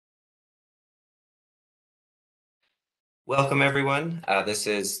Welcome, everyone. This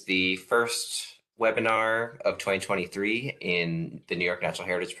is the first webinar of 2023 in the New York Natural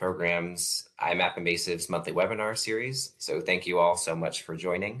Heritage Program's iMap Invasives monthly webinar series. So thank you all so much for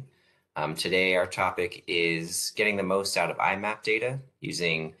joining. Today, our topic is getting the most out of iMap data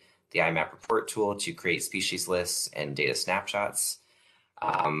using the iMap report tool to create species lists and data snapshots.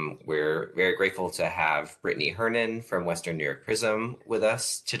 We're very grateful to have Brittany Hernan from Western New York Prism with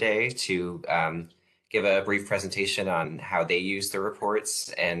us today to give a brief presentation on how they use the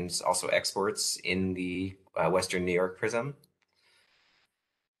reports and also exports in the Western New York Prism,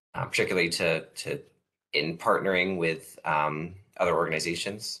 particularly in partnering with other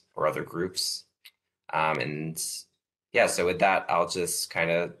organizations or other groups. And yeah, so with that, I'll just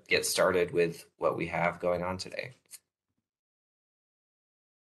kind of get started with what we have going on today.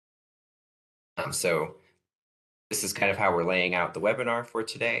 So this is kind of how we're laying out the webinar for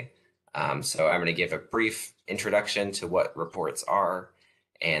today. So I'm going to give a brief introduction to what reports are,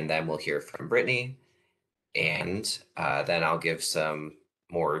 and then we'll hear from Brittany. And then I'll give some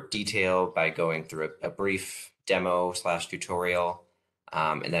more detail by going through a brief demo / tutorial.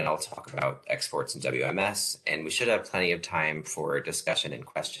 And then I'll talk about exports in WMS, and we should have plenty of time for discussion and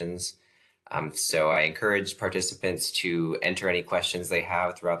questions. So I encourage participants to enter any questions they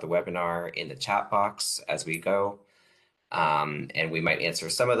have throughout the webinar in the chat box as we go. And we might answer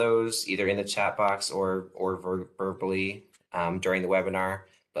some of those either in the chat box or verbally during the webinar,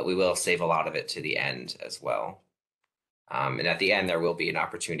 but we will save a lot of it to the end as well. And at the end, there will be an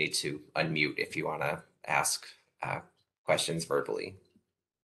opportunity to unmute if you want to ask questions verbally.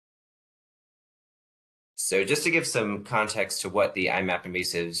 So just to give some context to what the iMap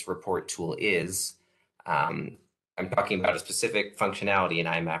Invasives report tool is, I'm talking about a specific functionality in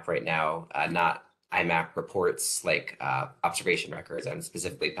iMap right now, not iMap reports like observation records. I'm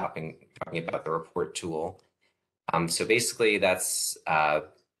specifically talking about the report tool. So basically that's,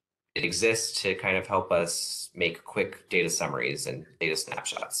 it exists to kind of help us make quick data summaries and data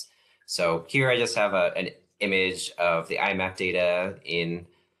snapshots. So here I just have an image of the iMap data in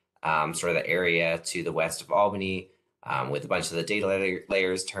sort of the area to the west of Albany with a bunch of the data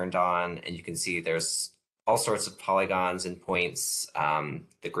layers turned on. And you can see there's all sorts of polygons and points.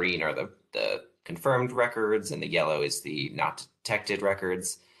 The green are the confirmed records, and the yellow is the not detected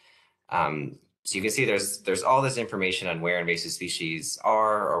records. So you can see there's all this information on where invasive species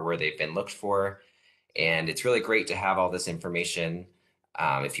are or where they've been looked for. And it's really great to have all this information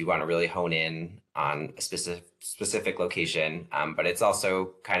if you want to really hone in on a specific location. But it's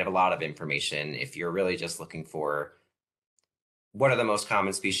also kind of a lot of information if you're really just looking for what are the most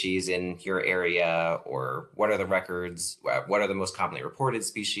common species in your area, or what are the records, what are the most commonly reported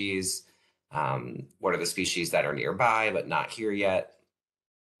species, what are the species that are nearby but not here yet,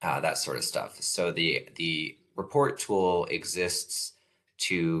 that sort of stuff. So the report tool exists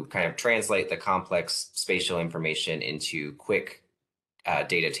to kind of translate the complex spatial information into quick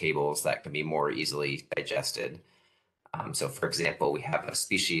data tables that can be more easily digested. So for example, we have a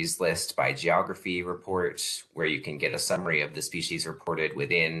species list by geography report where you can get a summary of the species reported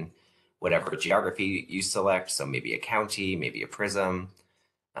within whatever geography you select. So maybe a county, maybe a prism,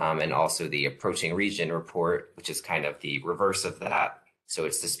 and also the approaching region report, which is kind of the reverse of that. So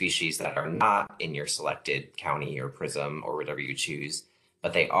it's the species that are not in your selected county or prism or whatever you choose,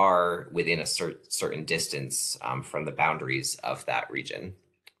 but they are within a certain distance from the boundaries of that region.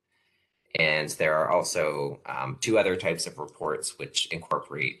 And there are also two other types of reports which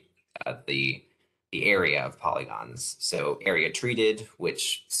incorporate the area of polygons. So area treated,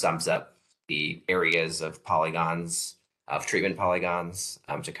 which sums up the areas of polygons, of treatment polygons,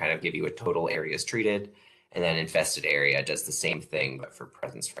 to kind of give you a total areas treated. And then infested area does the same thing, but for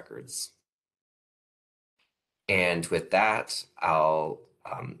presence records. And with that, so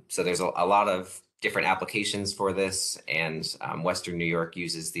there's a lot of different applications for this, and Western New York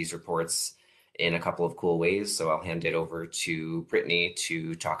uses these reports in a couple of cool ways. So I'll hand it over to Brittany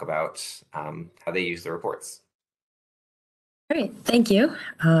to talk about how they use the reports. Great, thank you.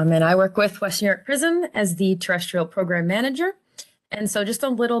 And I work with Western New York Prism as the terrestrial program manager. And so just a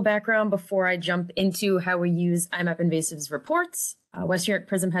little background before I jump into how we use iMap Invasives reports. Western New York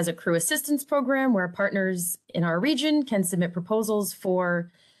Prism has a crew assistance program where partners in our region can submit proposals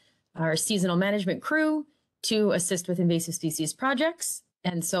for our seasonal management crew to assist with invasive species projects.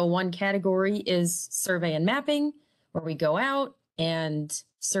 And so one category is survey and mapping, where we go out and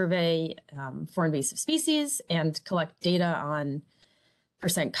survey for invasive species and collect data on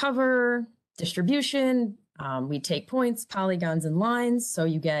percent cover, distribution. We take points, polygons, and lines. So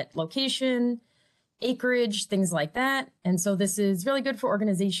you get location, acreage, things like that. And so this is really good for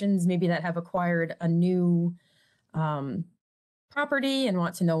organizations maybe that have acquired a new property and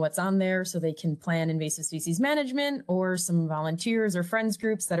want to know what's on there so they can plan invasive species management, or some volunteers or friends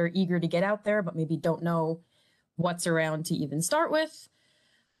groups that are eager to get out there but maybe don't know what's around to even start with.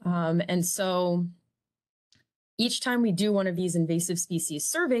 And so each time we do one of these invasive species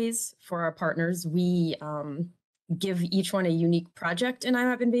surveys for our partners, we give each one a unique project in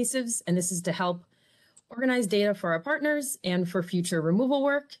iMap Invasives, and this is to help organize data for our partners and for future removal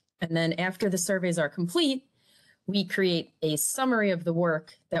work. And then after the surveys are complete, we create a summary of the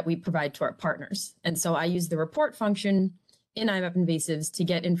work that we provide to our partners. And so I use the report function in iMap Invasives to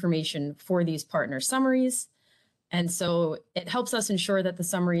get information for these partner summaries. And so it helps us ensure that the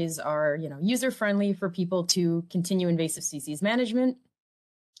summaries are, user-friendly for people to continue invasive species management.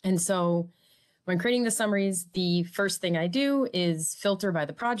 And so when creating the summaries, the first thing I do is filter by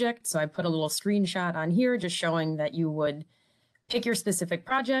the project. So I put a little screenshot on here just showing that you would pick your specific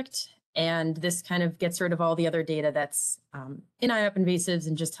project. And this kind of gets rid of all the other data that's in iMap Invasives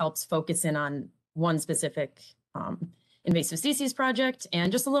and just helps focus in on one specific invasive species project.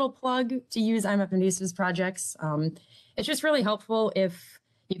 And just a little plug to use iMap Invasives projects. It's just really helpful if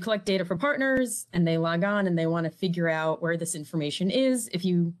you collect data for partners and they log on and they want to figure out where this information is. If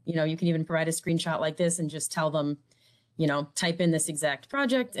you can even provide a screenshot like this and just tell them, type in this exact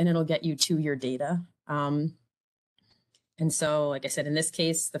project and it'll get you to your data. And so, like I said, in this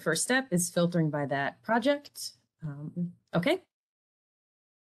case, the first step is filtering by that project. Okay.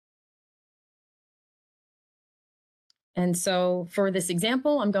 And so for this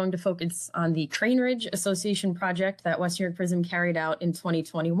example, I'm going to focus on the Crane Ridge Association project that Western New York Prism carried out in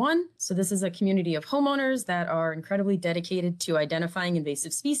 2021. So this is a community of homeowners that are incredibly dedicated to identifying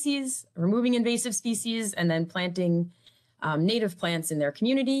invasive species, removing invasive species, and then planting native plants in their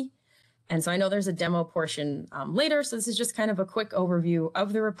community. And so I know there's a demo portion later, so this is just kind of a quick overview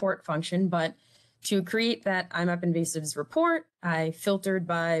of the report function. But to create that iMap Invasives report, I filtered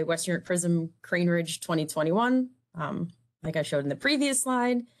by Western New York Prism Crane Ridge 2021. Like I showed in the previous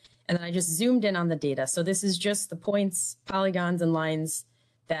slide, and then I just zoomed in on the data. So this is just the points, polygons, and lines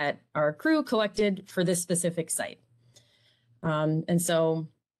that our crew collected for this specific site. And so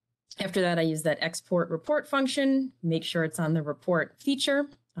after that, I use that export report function, make sure it's on the report feature.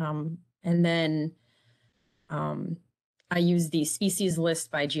 And then I use the species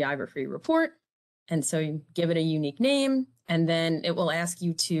list by geography report. And so you give it a unique name, and then it will ask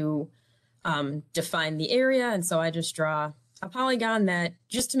you to define the area. And so I just draw a polygon that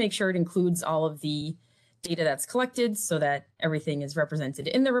just to make sure it includes all of the data that's collected so that everything is represented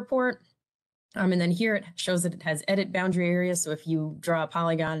in the report. And then here it shows that it has edit boundary areas. So if you draw a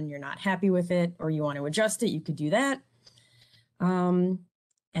polygon and you're not happy with it or you want to adjust it, you could do that.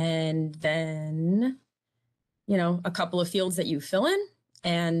 And then, a couple of fields that you fill in.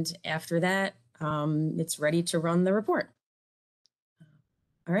 And after that, it's ready to run the report.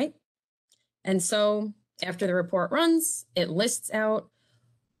 All right. And so after the report runs, it lists out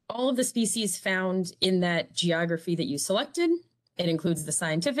all of the species found in that geography that you selected. It includes the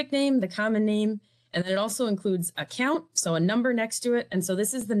scientific name, the common name, and then it also includes a count, so a number next to it. And so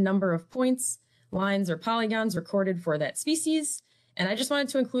this is the number of points, lines, or polygons recorded for that species. And I just wanted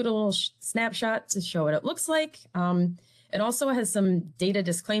to include a little snapshot to show what it looks like. It also has some data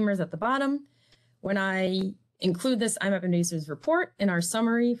disclaimers at the bottom. When I include this iMap Invasives report in our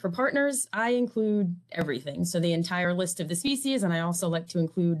summary for partners, I include everything. So the entire list of the species, and I also like to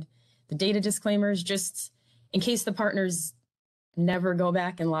include the data disclaimers just in case the partners never go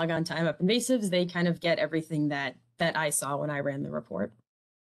back and log on to iMap Invasives, they kind of get everything that I saw when I ran the report.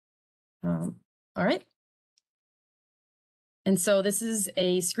 All right. And so this is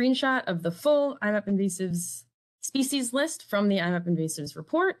a screenshot of the full iMap Invasives species list from the iMap Invasives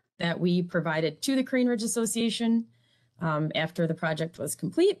report that we provided to the Crane Ridge Association after the project was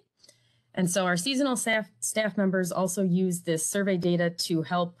complete. And so our seasonal staff members also use this survey data to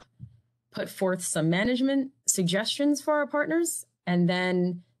help put forth some management suggestions for our partners. And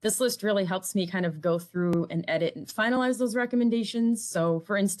then this list really helps me kind of go through and edit and finalize those recommendations. So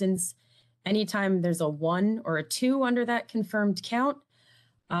for instance, anytime there's a 1 or a 2 under that confirmed count,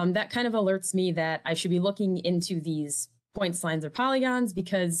 that kind of alerts me that I should be looking into these points, lines, or polygons,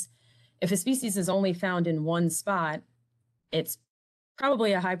 because if a species is only found in one spot, it's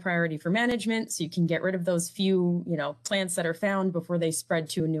probably a high priority for management. So you can get rid of those few, plants that are found before they spread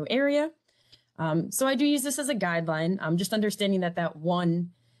to a new area. So I do use this as a guideline. Just understanding that 1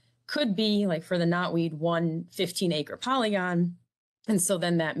 could be, like for the knotweed, 1 15-acre polygon. And so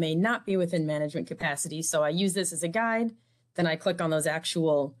then that may not be within management capacity. So I use this as a guide. Then I click on those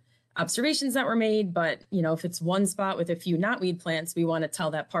actual observations that were made. But, if it's one spot with a few knotweed plants, we want to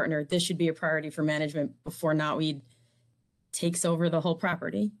tell that partner this should be a priority for management before knotweed takes over the whole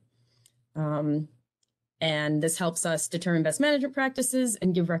property. And this helps us determine best management practices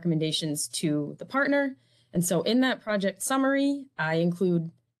and give recommendations to the partner. And so in that project summary, I include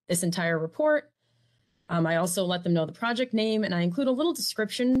this entire report. I also let them know the project name, and I include a little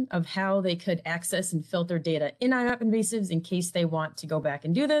description of how they could access and filter data in iMap invasives in case they want to go back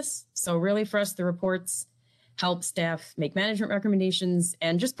and do this. So really for us, the reports help staff make management recommendations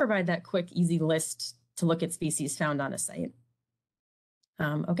and just provide that quick, easy list to look at species found on a site.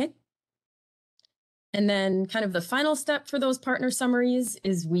 Okay. And then kind of the final step for those partner summaries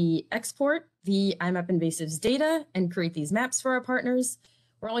is we export the iMap invasives data and create these maps for our partners.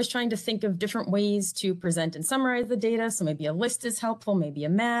 We're always trying to think of different ways to present and summarize the data. So maybe a list is helpful, maybe a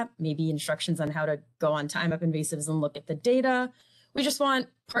map, maybe instructions on how to go on to iMap invasives and look at the data. We just want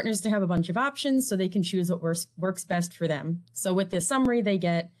partners to have a bunch of options so they can choose what works best for them. So with this summary, they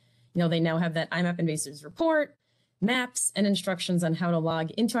get, they now have that iMap invasives report, maps, and instructions on how to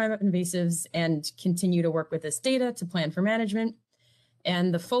log into iMap invasives and continue to work with this data to plan for management.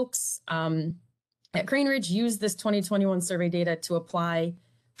 And the folks at Crane Ridge used this 2021 survey data to apply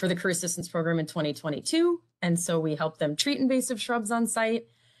for the Career Assistance Program in 2022. And so we helped them treat invasive shrubs on site.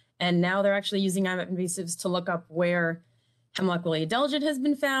 And now they're actually using iMap invasives to look up where Hemlock woolly adelgid has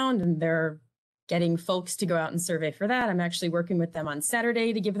been found, and they're getting folks to go out and survey for that. I'm actually working with them on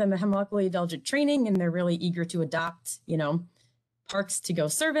Saturday to give them a Hemlock woolly adelgid training, and they're really eager to adopt, parks to go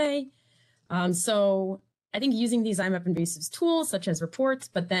survey. So I think using these iMap invasives tools, such as reports,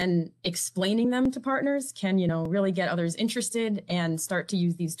 but then explaining them to partners can, really get others interested and start to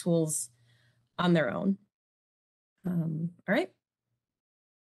use these tools on their own. All right.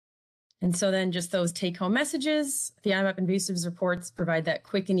 And so then just those take-home messages, the iMap invasives reports provide that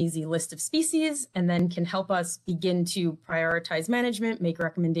quick and easy list of species, and then can help us begin to prioritize management, make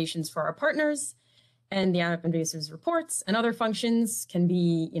recommendations for our partners. And the iMap invasives reports and other functions can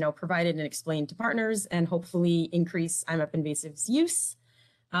be, provided and explained to partners, and hopefully increase iMap invasives use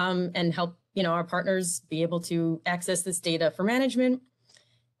and help, our partners be able to access this data for management.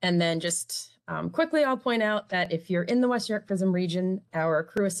 And then just quickly, I'll point out that if you're in the West New York PRISM region, our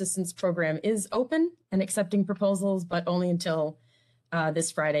Crew Assistance Program is open and accepting proposals, but only until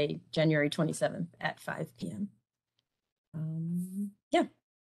this Friday, January 27th at 5 p.m. Yeah.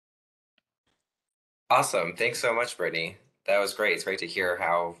 Awesome. Thanks so much, Brittany. That was great. It's great to hear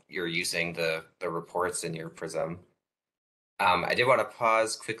how you're using the reports in your PRISM. I did want to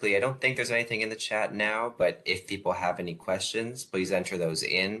pause quickly. I don't think there's anything in the chat now, but if people have any questions, please enter those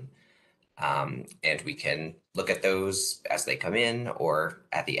in. And we can look at those as they come in or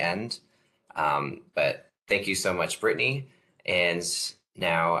at the end. But thank you so much, Brittany. And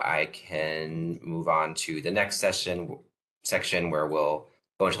now I can move on to the next section where we'll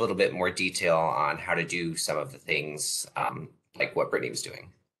go into a little bit more detail on how to do some of the things like what Brittany was doing.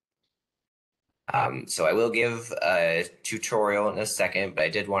 So I will give a tutorial in a second, but I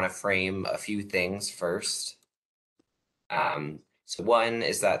did want to frame a few things first. So one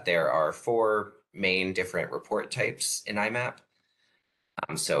is that there are 4 main different report types in iMap.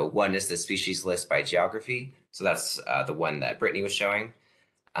 So one is the species list by geography. So that's the one that Brittany was showing.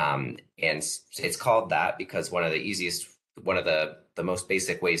 And it's called that because one of the most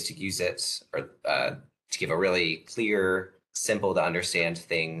basic ways to use it, or to give a really clear, simple to understand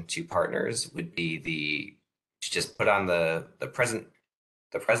thing to partners, would be to just put on the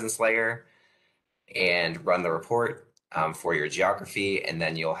presence layer and run the report for your geography, and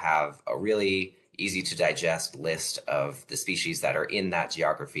then you'll have a really easy to digest list of the species that are in that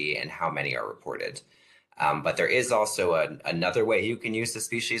geography and how many are reported. But there is also another way you can use the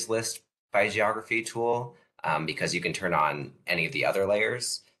species list by geography tool, because you can turn on any of the other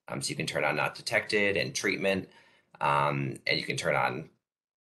layers. So you can turn on not detected and treatment, and you can turn on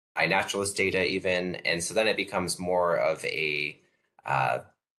iNaturalist data even. And so then it becomes more of a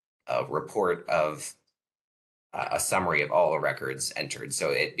report of a summary of all the records entered.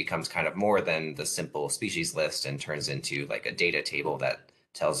 So it becomes kind of more than the simple species list and turns into like a data table that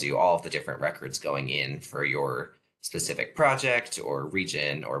tells you all of the different records going in for your specific project or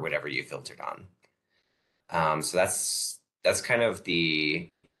region or whatever you filtered on. So that's kind of I'd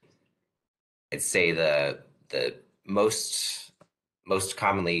say the most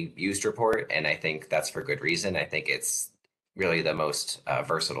commonly used report, and I think that's for good reason. I think it's really the most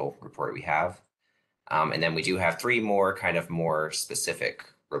versatile report we have. And then we do have 3 more kind of more specific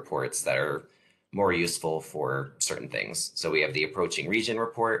reports that are more useful for certain things. So we have the approaching region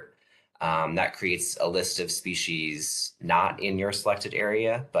report. That creates a list of species not in your selected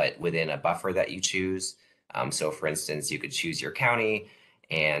area, but within a buffer that you choose. So for instance, you could choose your county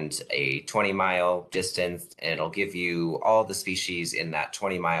and a 20-mile distance, and it'll give you all the species in that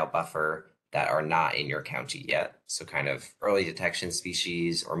 20-mile buffer that are not in your county yet. So kind of early detection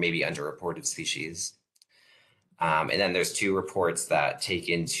species or maybe underreported species. And then there's two reports that take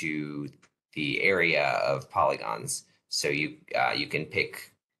into the area of polygons. So you can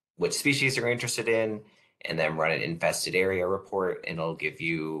pick which species you're interested in and then run an infested area report, and it'll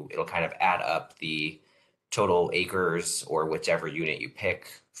kind of add up the total acres or whichever unit you pick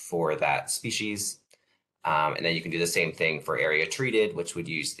for that species. And then you can do the same thing for area treated, which would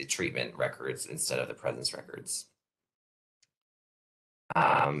use the treatment records instead of the presence records.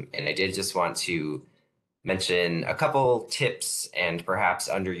 And I did just want to mention a couple tips and perhaps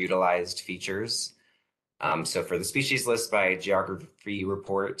underutilized features. So for the species list by geography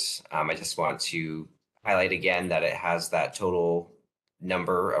report, I just want to highlight again that it has that total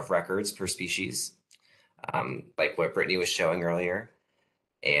number of records per species, like what Brittany was showing earlier.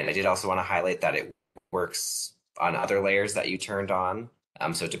 And I did also want to highlight that it works on other layers that you turned on.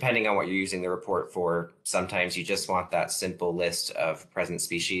 So depending on what you're using the report for, sometimes you just want that simple list of present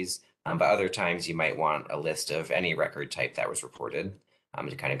species, but other times you might want a list of any record type that was reported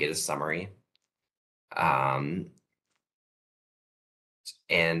to kind of get a summary. And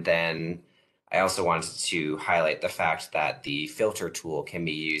then I also wanted to highlight the fact that the filter tool can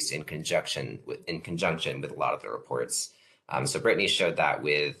be used in conjunction with a lot of the reports. So Brittany showed that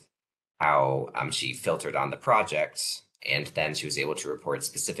with how she filtered on the project, and then she was able to report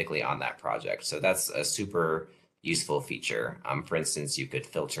specifically on that project. So that's a super useful feature. For instance, you could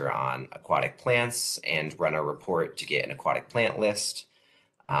filter on aquatic plants and run a report to get an aquatic plant list.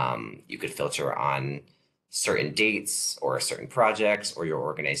 You could filter on certain dates or certain projects or your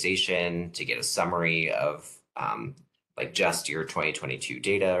organization to get a summary of like just your 2022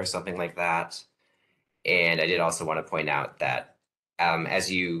 data or something like that. And I did also want to point out that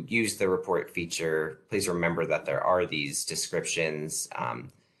as you use the report feature, please remember that there are these descriptions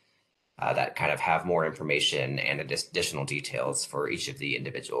that kind of have more information and additional details for each of the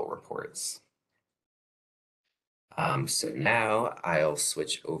individual reports. So now I'll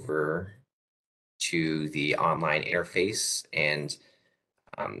switch over to the online interface and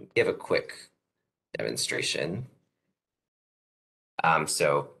give a quick demonstration.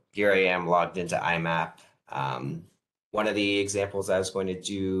 So here I am logged into iMap. One of the examples I was going to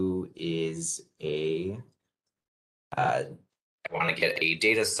do is I want to get a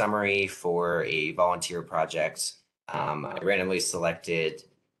data summary for a volunteer project. I randomly selected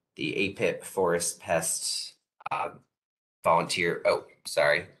the APIP forest pest volunteer. Oh,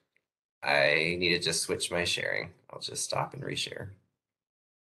 sorry. I need to just switch my sharing. I'll just stop and reshare.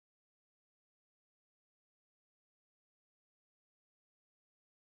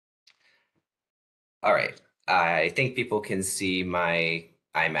 All right. I think people can see my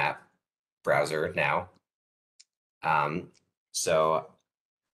iMap browser now. So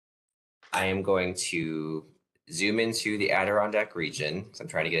I am going to zoom into the Adirondack region. So I'm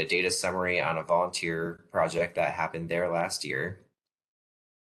trying to get a data summary on a volunteer project that happened there last year.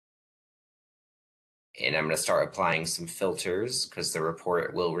 And I'm going to start applying some filters because the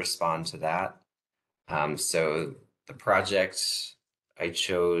report will respond to that. So the project I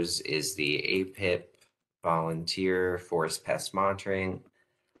chose is the APIP Volunteer Forest Pest Monitoring.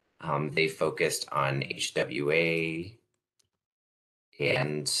 They focused on HWA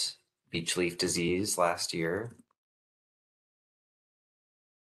and beech leaf disease last year.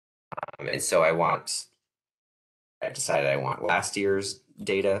 And so I decided I want last year's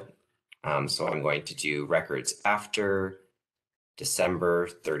data. So I'm going to do records after December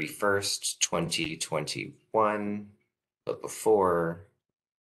 31st, 2021, but before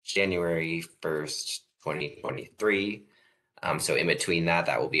January 1st, 2023. So in between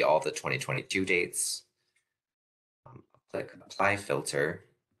that will be all the 2022 dates. I'll click apply filter.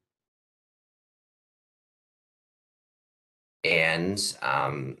 And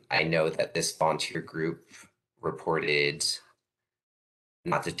I know that this volunteer group reported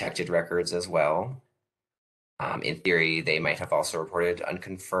not detected records as well. In theory, they might have also reported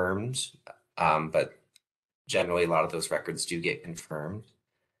unconfirmed, but generally a lot of those records do get confirmed.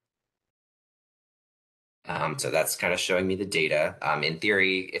 So that's kind of showing me the data. In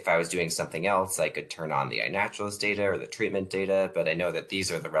theory, if I was doing something else, I could turn on the iNaturalist data or the treatment data, but I know that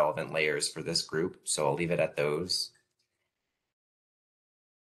these are the relevant layers for this group, so I'll leave it at those.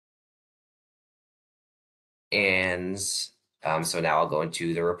 And so now I'll go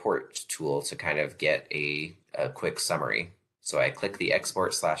into the report tool to kind of get a quick summary. So I click the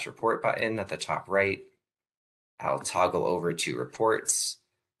export/report button at the top right. I'll toggle over to reports.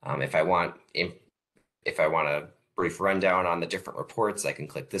 If I want a brief rundown on the different reports, I can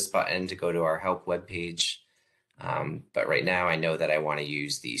click this button to go to our help webpage. But right now I know that I want to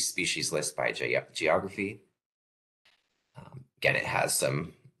use the species list by geography. Again, it has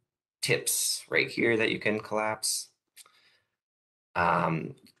some tips right here that you can collapse.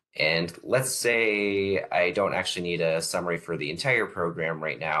 And let's say I don't actually need a summary for the entire program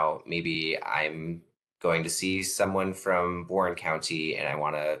right now. Maybe I'm going to see someone from Warren County and I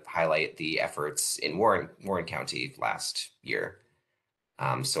want to highlight the efforts in Warren County last year.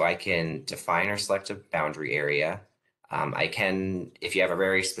 So I can define or select a boundary area. I can, if you have a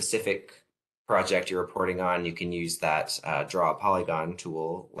very specific project you're reporting on, you can use that draw a polygon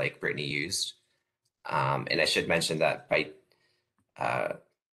tool like Brittany used. And I should mention that by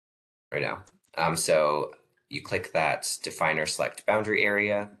right now. So you click that define or select boundary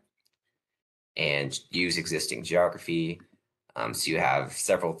area and use existing geography. So you have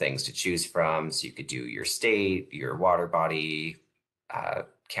several things to choose from. So you could do your state, your water body,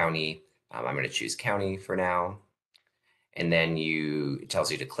 county. I'm going to choose county for now. And then it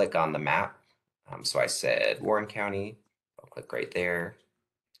tells you to click on the map. So I said Warren County. I'll click right there.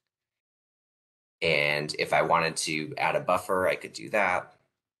 And if I wanted to add a buffer, I could do that,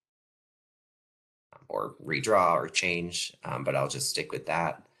 or redraw or change, but I'll just stick with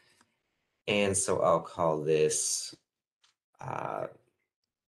that. And so I'll call this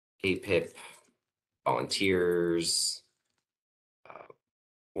APIP volunteers,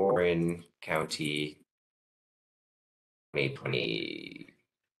 Warren County 2020.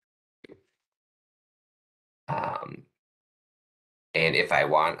 And if I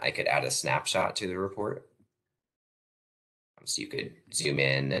want, I could add a snapshot to the report. So you could zoom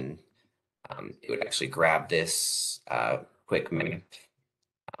in and it would actually grab this quick map.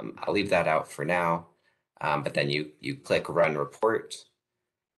 I'll leave that out for now. But then you click run report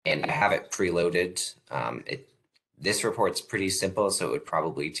and I have it preloaded. This report's pretty simple, so it would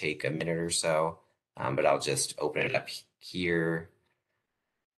probably take a minute or so, but I'll just open it up here.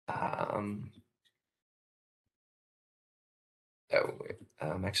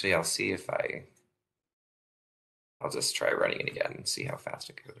 Actually, I'll see if I'll just try running it again and see how fast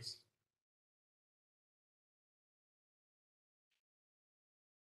it goes.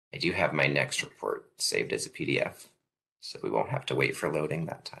 I do have my next report saved as a PDF, so we won't have to wait for loading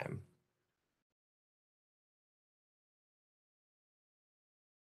that time.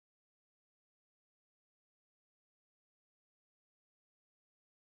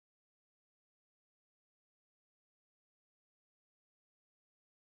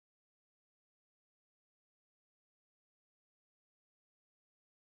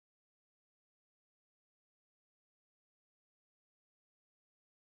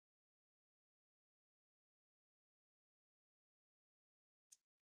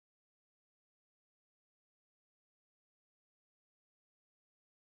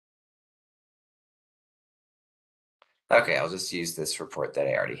 Okay, I'll just use this report that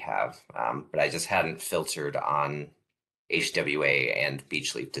I already have, but I just hadn't filtered on HWA and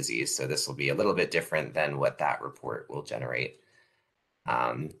beach leaf disease, so this will be a little bit different than what that report will generate.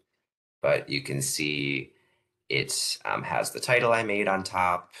 But you can see it has the title I made on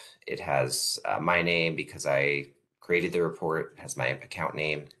top. It has my name because I created the report, it has my account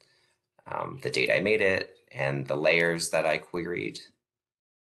name, the date I made it, and the layers that I queried.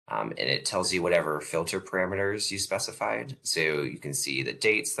 And it tells you whatever filter parameters you specified. So you can see the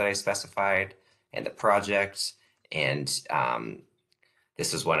dates that I specified and the project. And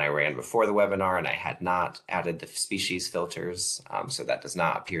this is one I ran before the webinar and I had not added the species filters. So that does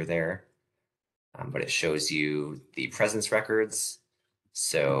not appear there. But it shows you the presence records.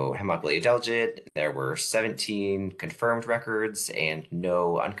 So Hemophilia delgid, there were 17 confirmed records and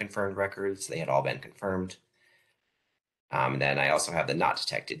no unconfirmed records. They had all been confirmed. And then I also have the not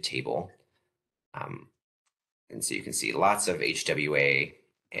detected table. And so you can see lots of HWA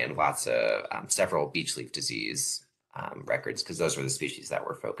and lots of several beach leaf disease records because those were the species that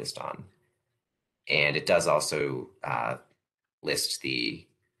we're focused on. And it does also list the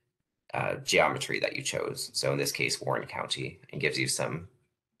geometry that you chose. So in this case, Warren County, and gives you some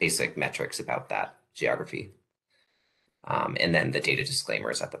basic metrics about that geography. And then the data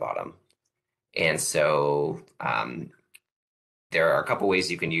disclaimers at the bottom. And so there are a couple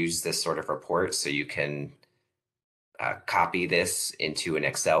ways you can use this sort of report. So you can copy this into an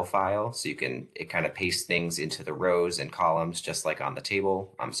Excel file. So it kind of pastes things into the rows and columns, just like on the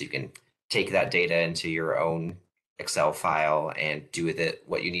table. So you can take that data into your own Excel file and do with it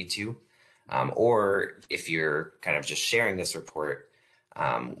what you need to. Or if you're kind of just sharing this report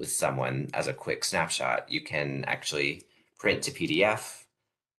with someone as a quick snapshot, you can actually print to PDF,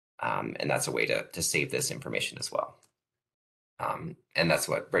 and that's a way to save this information as well. And that's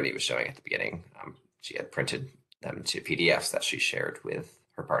what Brittany was showing at the beginning. She had printed them to PDFs that she shared with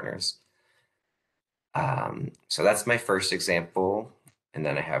her partners. So that's my first example. And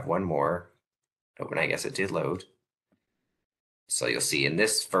then I have one more. Oh, and I guess it did load. So you'll see in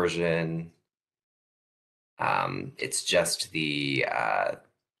this version, it's just the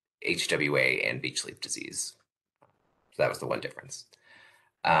HWA and beach leaf disease. So that was the one difference.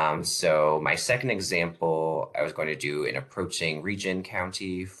 So my second example, I was going to do an approaching region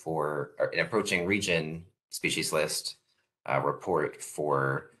county for, or an approaching region species list report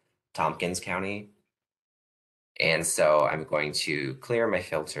for Tompkins County. And so I'm going to clear my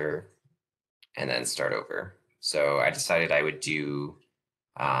filter and then start over. So I decided I would do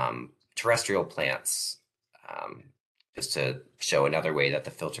terrestrial plants just to show another way that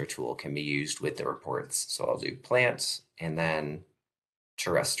the filter tool can be used with the reports. So I'll do plant and then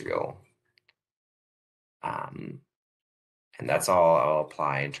terrestrial. And that's all I'll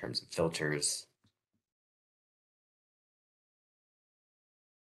apply in terms of filters.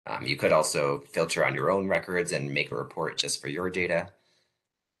 You could also filter on your own records and make a report just for your data,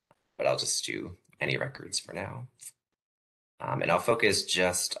 but I'll just do any records for now. And I'll focus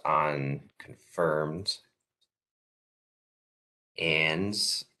just on confirmed. And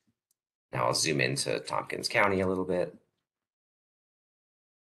now I'll zoom into Tompkins County a little bit.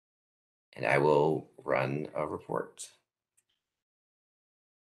 And I will run a report.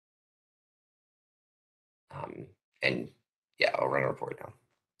 And yeah, I'll run a report now.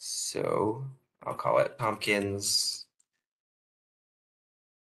 So I'll call it Tompkins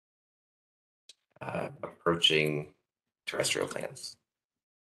approaching terrestrial plants.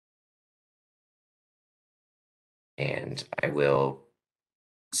 And I will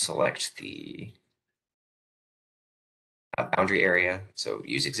select the boundary area. So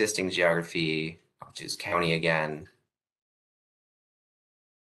use existing geography. I'll choose county again.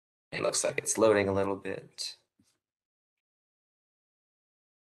 It looks like it's loading a little bit.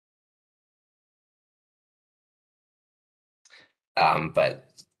 But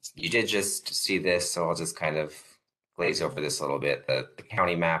you did just see this, so I'll just kind of glaze over this a little bit. The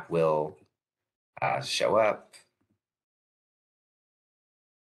county map will show up.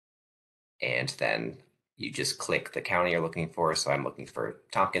 And then you just click the county you're looking for. So I'm looking for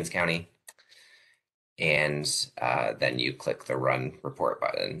Tompkins County. And then you click the run report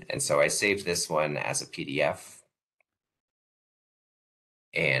button. And so I saved this one as a PDF.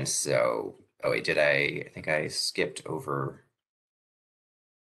 And so, oh wait, I think I skipped over.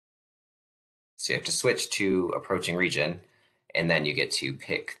 So you have to switch to approaching region, and then you get to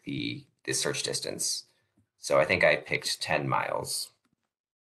pick the search distance. So I think I picked 10 miles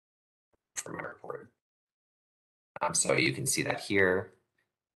for my report. So you can see that here.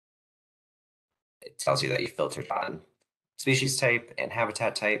 It tells you that you filtered on species type and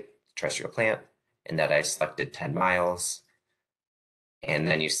habitat type, terrestrial plant, and that I selected 10 miles. And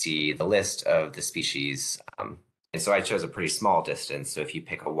then you see the list of the species. And so I chose a pretty small distance. So if you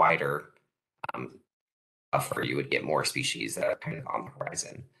pick a wider buffer, you would get more species that are kind of on the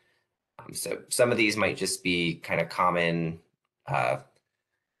horizon. So some of these might just be kind of common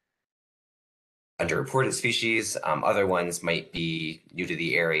underreported species. Other ones might be new to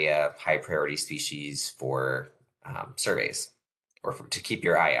the area, high priority species for surveys, or to keep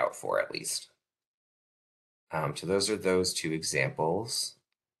your eye out for at least. So those are those two examples.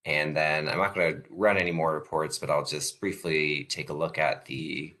 And then I'm not going to run any more reports, but I'll just briefly take a look at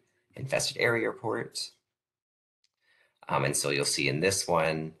the infested area report. And so you'll see in this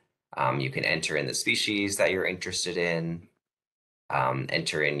one, you can enter in the species that you're interested in,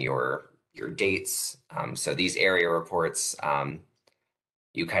 enter in your dates. So these area reports,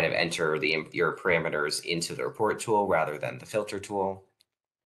 you kind of enter your parameters into the report tool rather than the filter tool.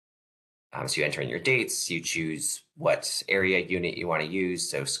 So you enter in your dates, you choose what area unit you want to use,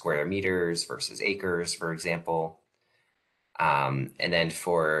 so square meters versus acres, for example. And then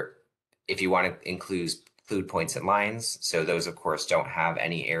if you want to include points and lines, so those of course don't have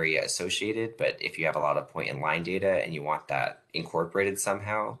any area associated, but if you have a lot of point and line data and you want that incorporated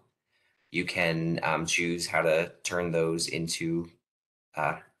somehow, you can choose how to turn those into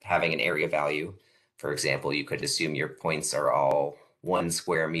having an area value. For example, you could assume your points are all 1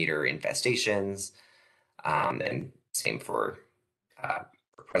 square meter infestations, and same for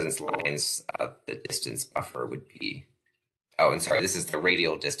presence lines. The distance buffer would be, oh, and sorry, this is the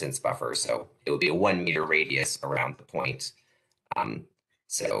radial distance buffer, so it would be a 1 meter radius around the point.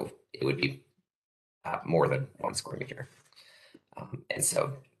 So it would be more than 1 square meter. And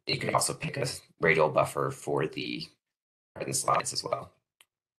so you can also pick a radial buffer for the presence lines as well.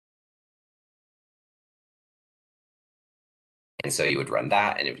 And so you would run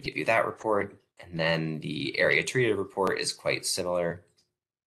that and it would give you that report. And then the area treated report is quite similar.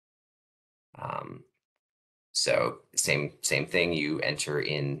 So same thing, you enter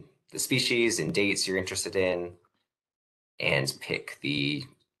in the species and dates you're interested in and pick the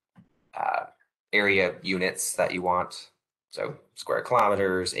area units that you want. So square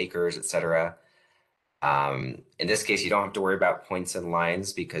kilometers, acres, etc. In this case, you don't have to worry about points and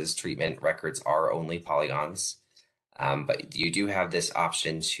lines because treatment records are only polygons. But you do have this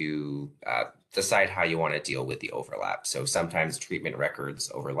option to decide how you want to deal with the overlap. So sometimes treatment records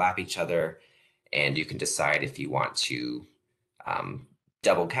overlap each other, and you can decide if you want to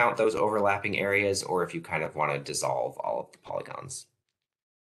double count those overlapping areas or if you kind of want to dissolve all of the polygons.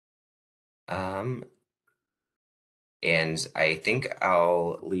 And I think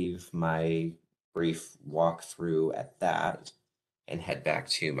I'll leave my brief walkthrough at that and head back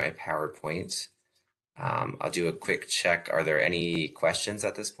to my PowerPoint. I'll do a quick check. Are there any questions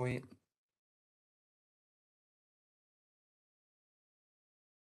at this point?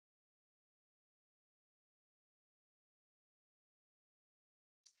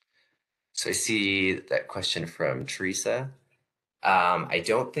 So I see that question from Teresa. I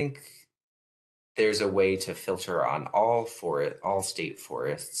don't think there's a way to filter on all state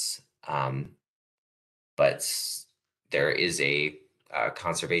forests, but there is a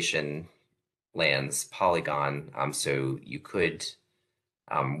conservation lands polygon. So you could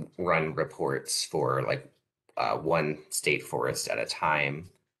run reports for like one state forest at a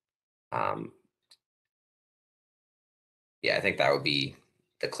time. Yeah, I think that would be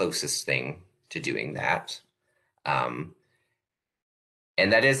the closest thing to doing that. Um,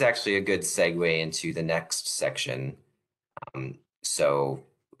 and that is actually a good segue into the next section. So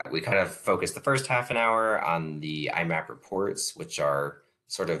we kind of focused the first half an hour on the iMap reports, which are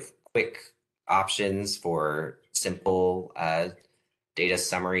sort of quick options for simple data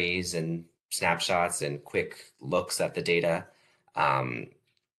summaries and snapshots and quick looks at the data.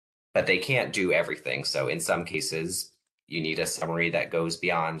 But they can't do everything. So in some cases, you need a summary that goes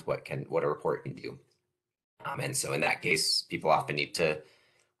beyond what a report can do. And so in that case, people often need to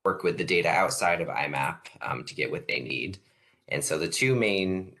work with the data outside of iMap to get what they need. And so the two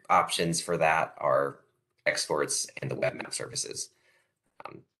main options for that are exports and the web map services.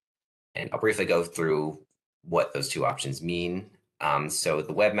 And I'll briefly go through what those two options mean. So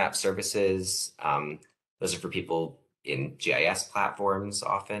the web map services, those are for people in GIS platforms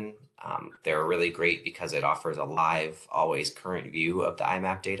often. They're really great because it offers a live, always current view of the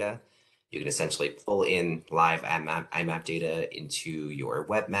iMap data. You can essentially pull in live iMap data into your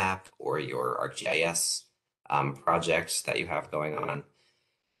web map or your ArcGIS project that you have going on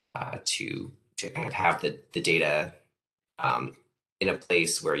to kind of have the data in a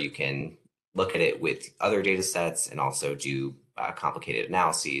place where you can look at it with other data sets and also do complicated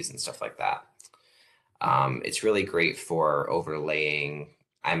analyses and stuff like that. It's really great for overlaying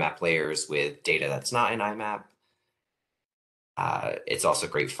IMAP layers with data that's not in IMAP. It's also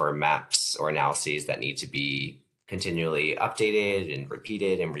great for maps or analyses that need to be continually updated and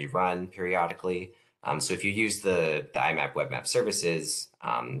repeated and rerun periodically. So if you use the IMAP web map services,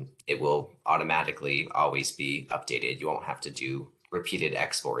 it will automatically always be updated. You won't have to do repeated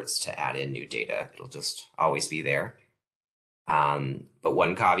exports to add in new data. It'll just always be there. But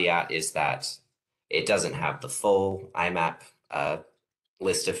one caveat is that it doesn't have the full IMAP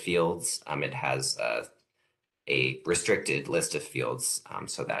list of fields. It has a restricted list of fields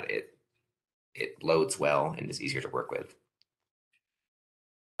so that it loads well and is easier to work with.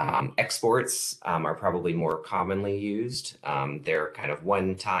 Exports are probably more commonly used. They're kind of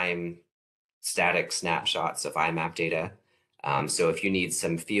one-time static snapshots of IMAP data. So if you need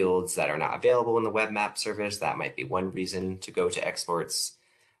some fields that are not available in the web map service, that might be one reason to go to exports.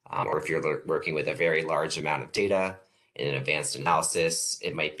 Or if you're working with a very large amount of data in an advanced analysis,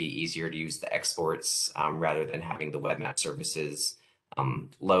 it might be easier to use the exports rather than having the web map services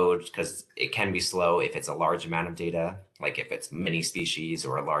load, because it can be slow if it's a large amount of data, like if it's many species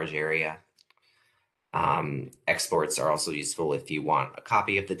or a large area. Exports are also useful if you want a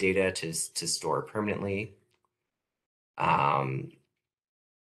copy of the data to store permanently. And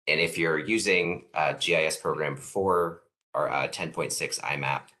if you're using a GIS program before or 10.6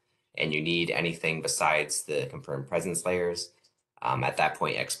 IMAP and you need anything besides the confirmed presence layers, at that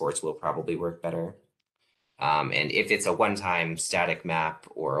point, exports will probably work better. And if it's a one-time static map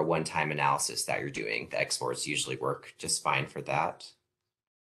or a one-time analysis that you're doing, the exports usually work just fine for that.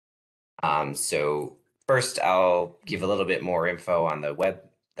 So first, I'll give a little bit more info on the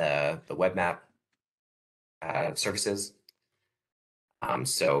web map services.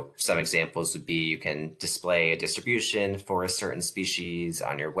 So some examples would be you can display a distribution for a certain species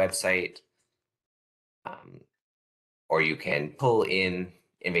on your website, um, or you can pull in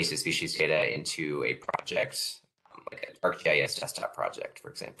invasive species data into a project, like an ArcGIS desktop project, for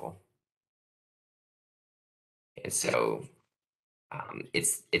example. And so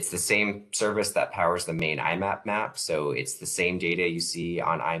it's the same service that powers the main iMap map. So it's the same data you see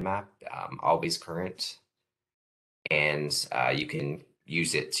on iMap, always current. And you can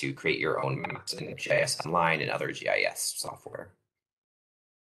use it to create your own maps in GIS Online and other GIS software.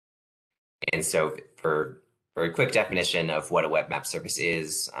 And so for a quick definition of what a web map service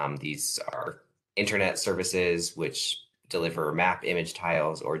is, these are internet services which deliver map image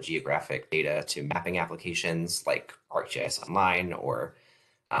tiles or geographic data to mapping applications like ArcGIS Online or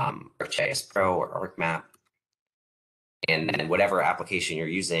ArcGIS Pro or ArcMap. And then whatever application you're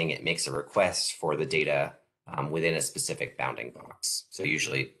using, it makes a request for the data within a specific bounding box. So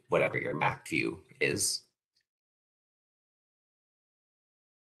usually whatever your map view is.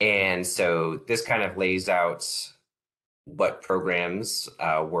 And so this kind of lays out what programs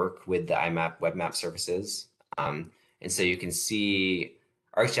work with the iMap web map services. And so you can see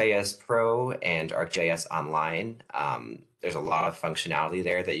ArcGIS Pro and ArcGIS Online. There's a lot of functionality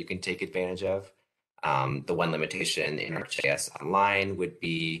there that you can take advantage of. The one limitation in ArcGIS Online would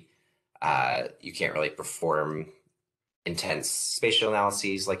be you can't really perform intense spatial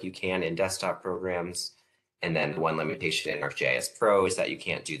analyses like you can in desktop programs. And then one limitation in ArcGIS Pro is that you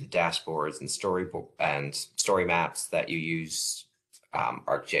can't do the dashboards and story maps that you use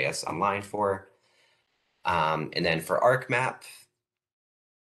ArcGIS Online for. And then for ArcMap,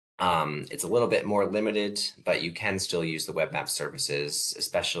 it's a little bit more limited, but you can still use the web map services,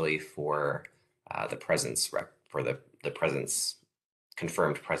 especially for the presence for the presence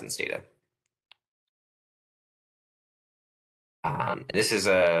confirmed presence data. This is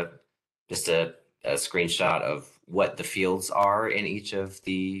just a screenshot of what the fields are in each of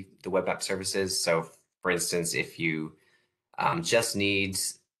the web app services. So for instance, if you just need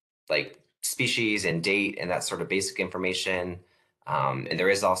like species and date and that sort of basic information, and there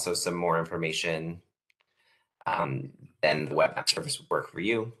is also some more information, then the web app service would work for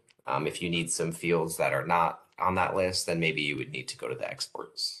you. If you need some fields that are not on that list, then maybe you would need to go to the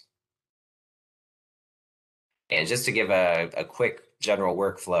exports. And just to give a quick general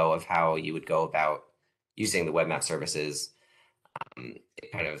workflow of how you would go about using the web map services,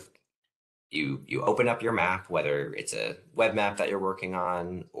 it kind of you open up your map, whether it's a web map that you're working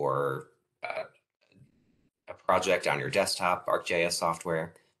on or a project on your desktop, ArcGIS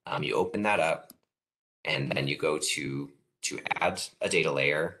software. You open that up, and then you go to add a data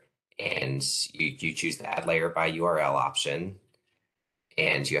layer, and you choose the add layer by URL option,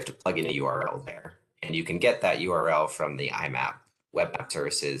 and you have to plug in a URL there. And you can get that URL from the iMap Web App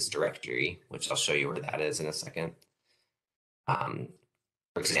Services directory, which I'll show you where that is in a second.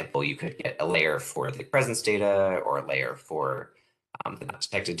 For example, you could get a layer for the presence data or a layer for the not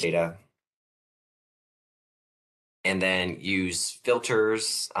detected data. And then use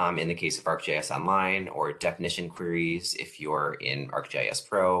filters in the case of ArcGIS Online or definition queries if you're in ArcGIS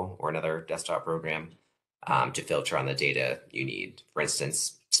Pro or another desktop program to filter on the data you need. For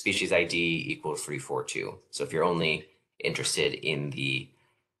instance, species ID equals 342. So if you're only interested in the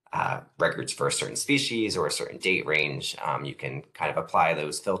records for a certain species or a certain date range, you can kind of apply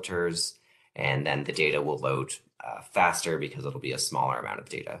those filters and then the data will load faster because it'll be a smaller amount of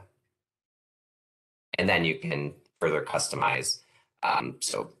data. And then you can further customize.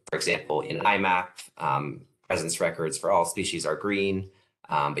 So for example, in iMap, presence records for all species are green,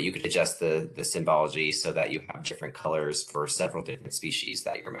 but you could adjust the symbology so that you have different colors for several different species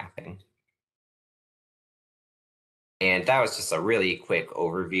that you're mapping. And that was just a really quick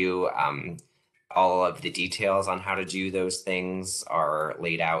overview. All of the details on how to do those things are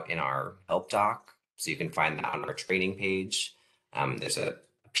laid out in our help doc. So you can find that on our training page. There's a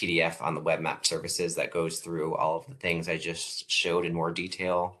PDF on the web map services that goes through all of the things I just showed in more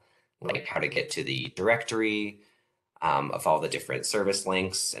detail, like how to get to the directory of all the different service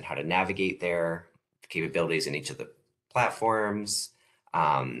links and how to navigate there, the capabilities in each of the platforms,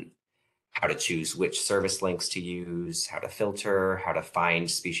 how to choose which service links to use, how to filter, how to find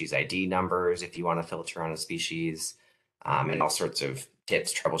species ID numbers if you want to filter on a species, and all sorts of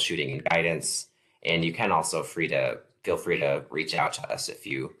tips, troubleshooting, and guidance. And you can also feel free to reach out to us if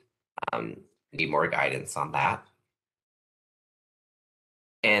you need more guidance on that.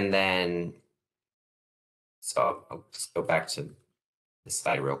 And then, so I'll just go back to this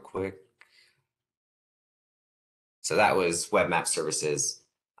slide real quick. So that was web map services,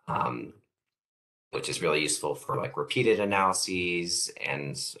 which is really useful for like repeated analyses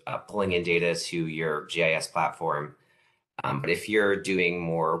and pulling in data to your GIS platform. But if you're doing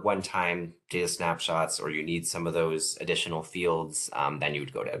more one-time data snapshots or you need some of those additional fields, then you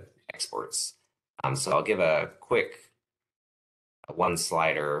would go to exports. So I'll give a quick one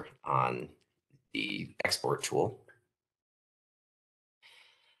slider on the export tool.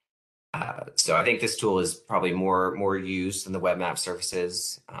 So I think this tool is probably more used than the web map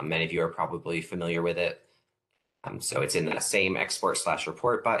services. Many of you are probably familiar with it. So it's in that same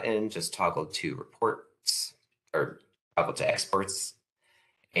export/report button, just toggle to reports or toggle to exports.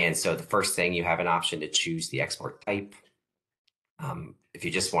 And so the first thing, you have an option to choose the export type. If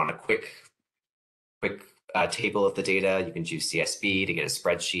you just want a quick table of the data, you can choose CSV to get a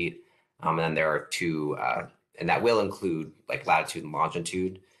spreadsheet. And then there are two, and that will include like latitude and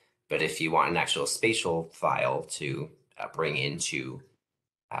longitude. But if you want an actual spatial file to bring into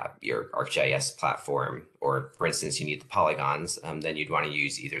your ArcGIS platform, or for instance, you need the polygons, then you'd want to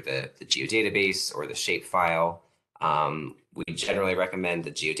use either the geodatabase or the shapefile. We generally recommend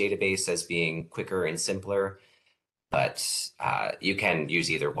the geodatabase as being quicker and simpler, but you can use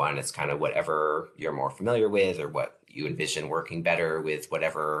either one. It's kind of whatever you're more familiar with or what you envision working better with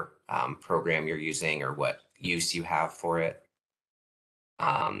whatever program you're using or what use you have for it.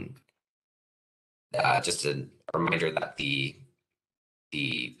 Just a reminder that the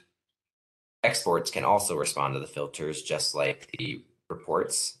exports can also respond to the filters just like the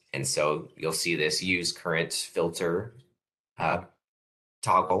reports. And so you'll see this use current filter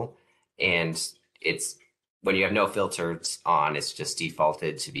toggle. And it's when you have no filters on, it's just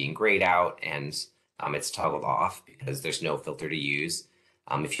defaulted to being grayed out, and it's toggled off because there's no filter to use.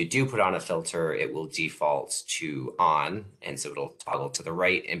 If you do put on a filter, it will default to on, and so it'll toggle to the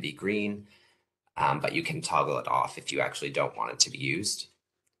right and be green. But you can toggle it off if you actually don't want it to be used.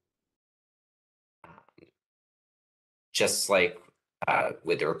 Just like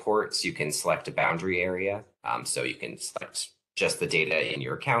with the reports, you can select a boundary area. So you can select just the data in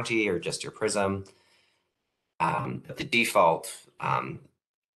your county or just your prism. But the default,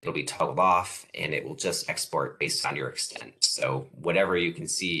 it'll be toggled off and it will just export based on your extent. So whatever you can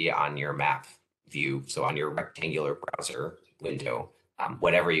see on your map view, so on your rectangular browser window,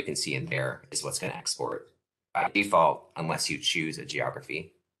 whatever you can see in there is what's going to export by default, unless you choose a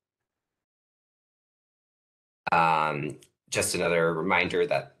geography. Just another reminder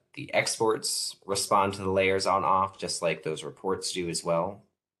that the exports respond to the layers on off, just like those reports do as well.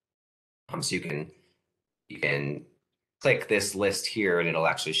 So you can click this list here and it'll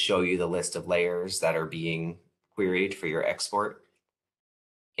actually show you the list of layers that are being queried for your export.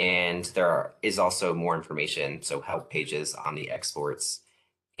 And is also more information, so help pages on the exports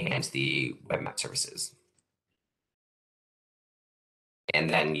and the web map services. And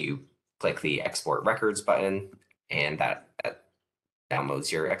then you click the export records button and that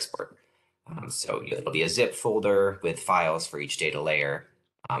downloads your export. So it'll be a zip folder with files for each data layer.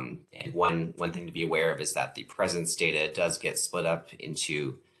 And one thing to be aware of is that the presence data does get split up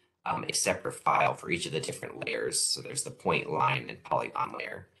into a separate file for each of the different layers. So there's the point, line, and polygon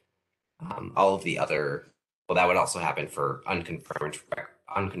layer. All of the other, well, that would also happen for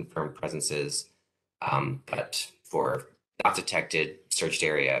unconfirmed presences, but for not detected, searched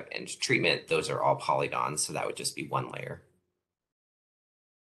area, and treatment, those are all polygons. So that would just be one layer.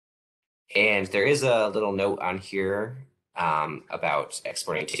 And there is a little note on here about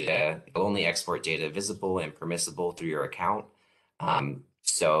exporting data. You'll only export data visible and permissible through your account.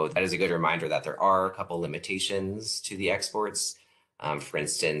 So that is a good reminder that there are a couple limitations to the exports. For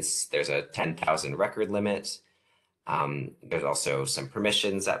instance, there's a 10,000 record limit. There's also some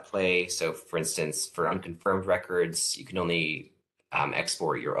permissions at play. So for instance, for unconfirmed records, you can only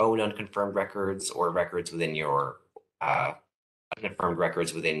export your own unconfirmed records or records within your unconfirmed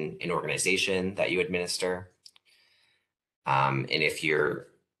records within an organization that you administer. And if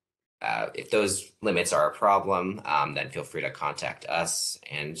those limits are a problem, then feel free to contact us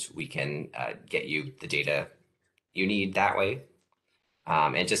and we can get you the data you need that way.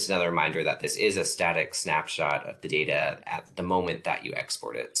 And just another reminder that this is a static snapshot of the data at the moment that you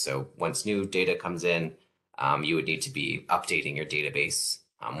export it. So once new data comes in, you would need to be updating your database,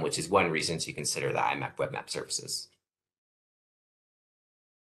 which is one reason to consider the iMap web map services.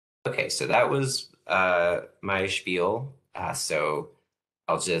 Okay, so that was my spiel. So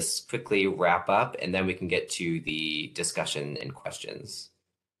I'll just quickly wrap up and then we can get to the discussion and questions.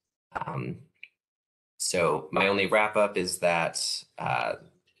 So my only wrap up is that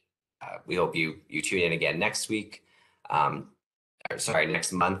we hope you tune in again next week. sorry,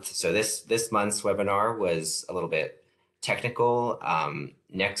 next month. So this month's webinar was a little bit technical.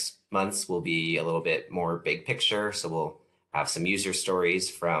 Next month's will be a little bit more big picture. So we'll have some user stories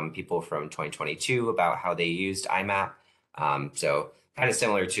from people from 2022 about how they used iMap. So kind of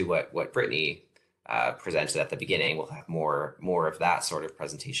similar to what Brittany presented at the beginning. We'll have more of that sort of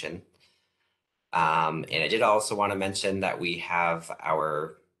presentation. And I did also want to mention that we have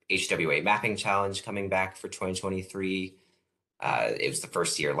our HWA mapping challenge coming back for 2023. It was the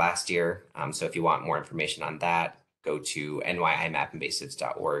first year last year. So if you want more information on that, go to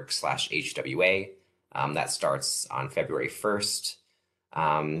nyimappinvasives.org/HWA. That starts on February 1st.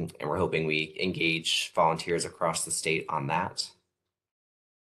 And we're hoping we engage volunteers across the state on that.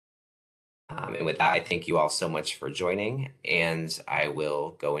 And with that, I thank you all so much for joining, and I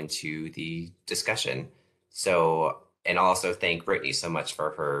will go into the discussion. So, and I'll also thank Brittany so much for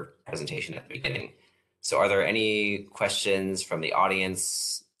her presentation at the beginning. So are there any questions from the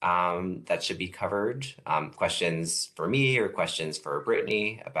audience that should be covered? Questions for me or questions for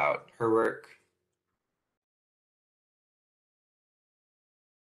Brittany about her work?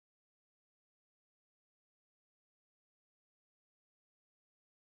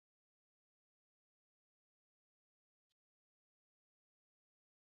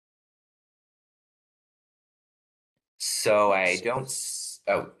 So I don't,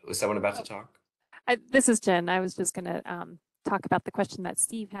 oh, was someone about to talk? This is Jen. I was just going to talk about the question that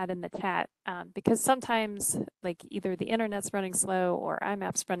Steve had in the chat, because sometimes like either the internet's running slow or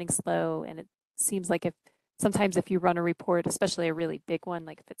iMap's running slow, and it seems like sometimes if you run a report, especially a really big one,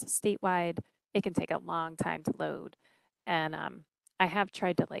 like if it's a statewide, it can take a long time to load. And I have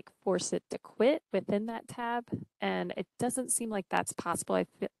tried to like force it to quit within that tab, and it doesn't seem like that's possible. I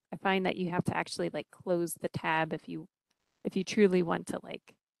find that you have to actually like close the tab if you truly want to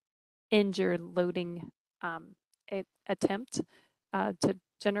like end your loading attempt to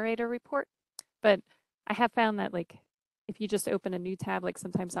generate a report. But I have found that like if you just open a new tab, like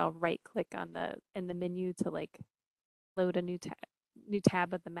sometimes I'll right click on in the menu to like load a new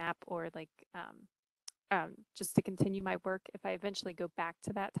tab of the map, or like just to continue my work. If I eventually go back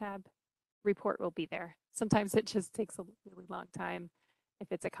to that tab, report will be there. Sometimes it just takes a really long time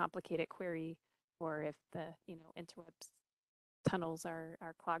if it's a complicated query, or if the interwebs tunnels are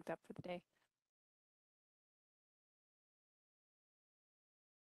clogged up for the day.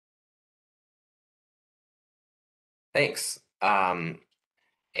 Thanks. And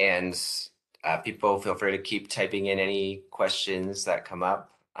people feel free to keep typing in any questions that come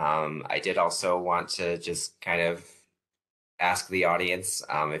up. I did also want to just kind of ask the audience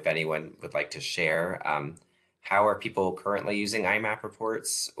if anyone would like to share. How are people currently using iMap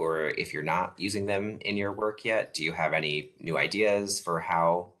reports? Or if you're not using them in your work yet, do you have any new ideas for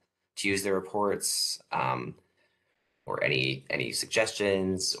how to use the reports? Or any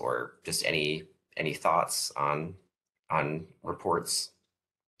suggestions, or just any thoughts on reports?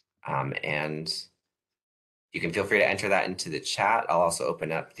 And you can feel free to enter that into the chat. I'll also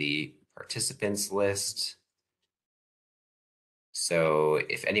open up the participants list. So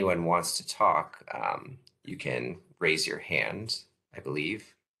if anyone wants to talk, you can raise your hand, I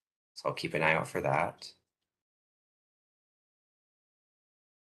believe. So I'll keep an eye out for that.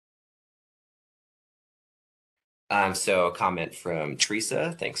 So a comment from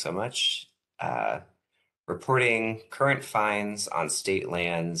Teresa, thanks so much. Reporting current fines on state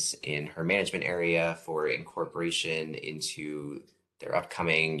lands in her management area for incorporation into their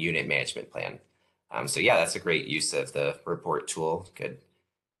upcoming unit management plan. So yeah, that's a great use of the report tool. Could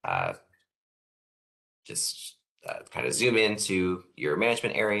just kind of zoom into your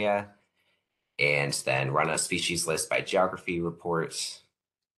management area and then run a species list by geography report.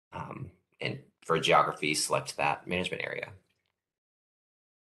 And for geography, select that management area.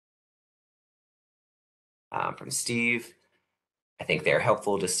 From Steve, I think they're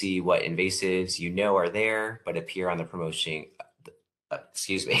helpful to see what invasives you know are there, but appear on the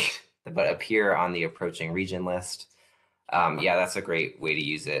but appear on the approaching region list. Yeah, that's a great way to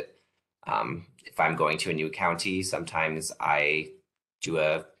use it. If I'm going to a new county, sometimes I do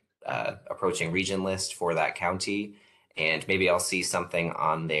a approaching region list for that county, and maybe I'll see something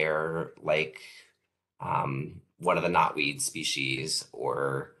on there like one of the knotweed species,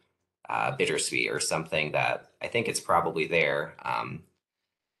 or bittersweet, or something that I think it's probably there.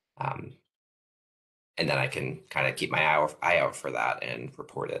 And then I can kind of keep my eye out for that and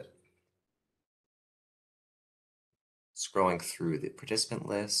report it. Scrolling through the participant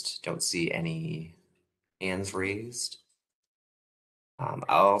list, don't see any hands raised.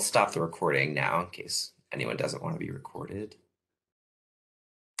 I'll stop the recording now in case anyone doesn't want to be recorded.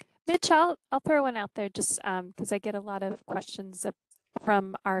 Mitch, I'll throw one out there just because I get a lot of questions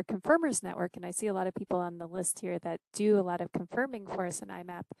from our confirmers network, and I see a lot of people on the list here that do a lot of confirming for us in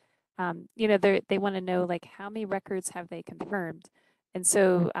IMAP. You know, they want to know like how many records have they confirmed, and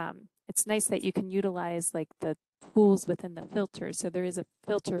so it's nice that you can utilize like the tools within the filter. So there is a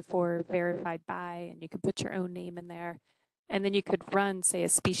filter for verified by, and you can put your own name in there, and then you could run, say, a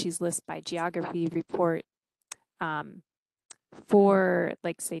species list by geography report. For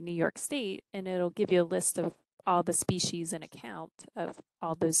like say New York State, and it'll give you a list of all the species and a count of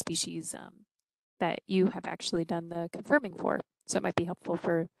all those species that you have actually done the confirming for. So it might be helpful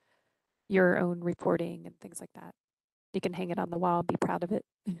for your own reporting and things like that. You can hang it on the wall and be proud of it.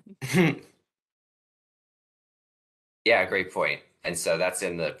 Yeah, great point. And so that's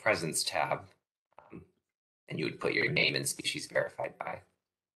in the presence tab. And you would put your name and species verified by,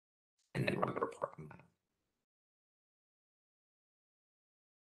 and then run the report on that.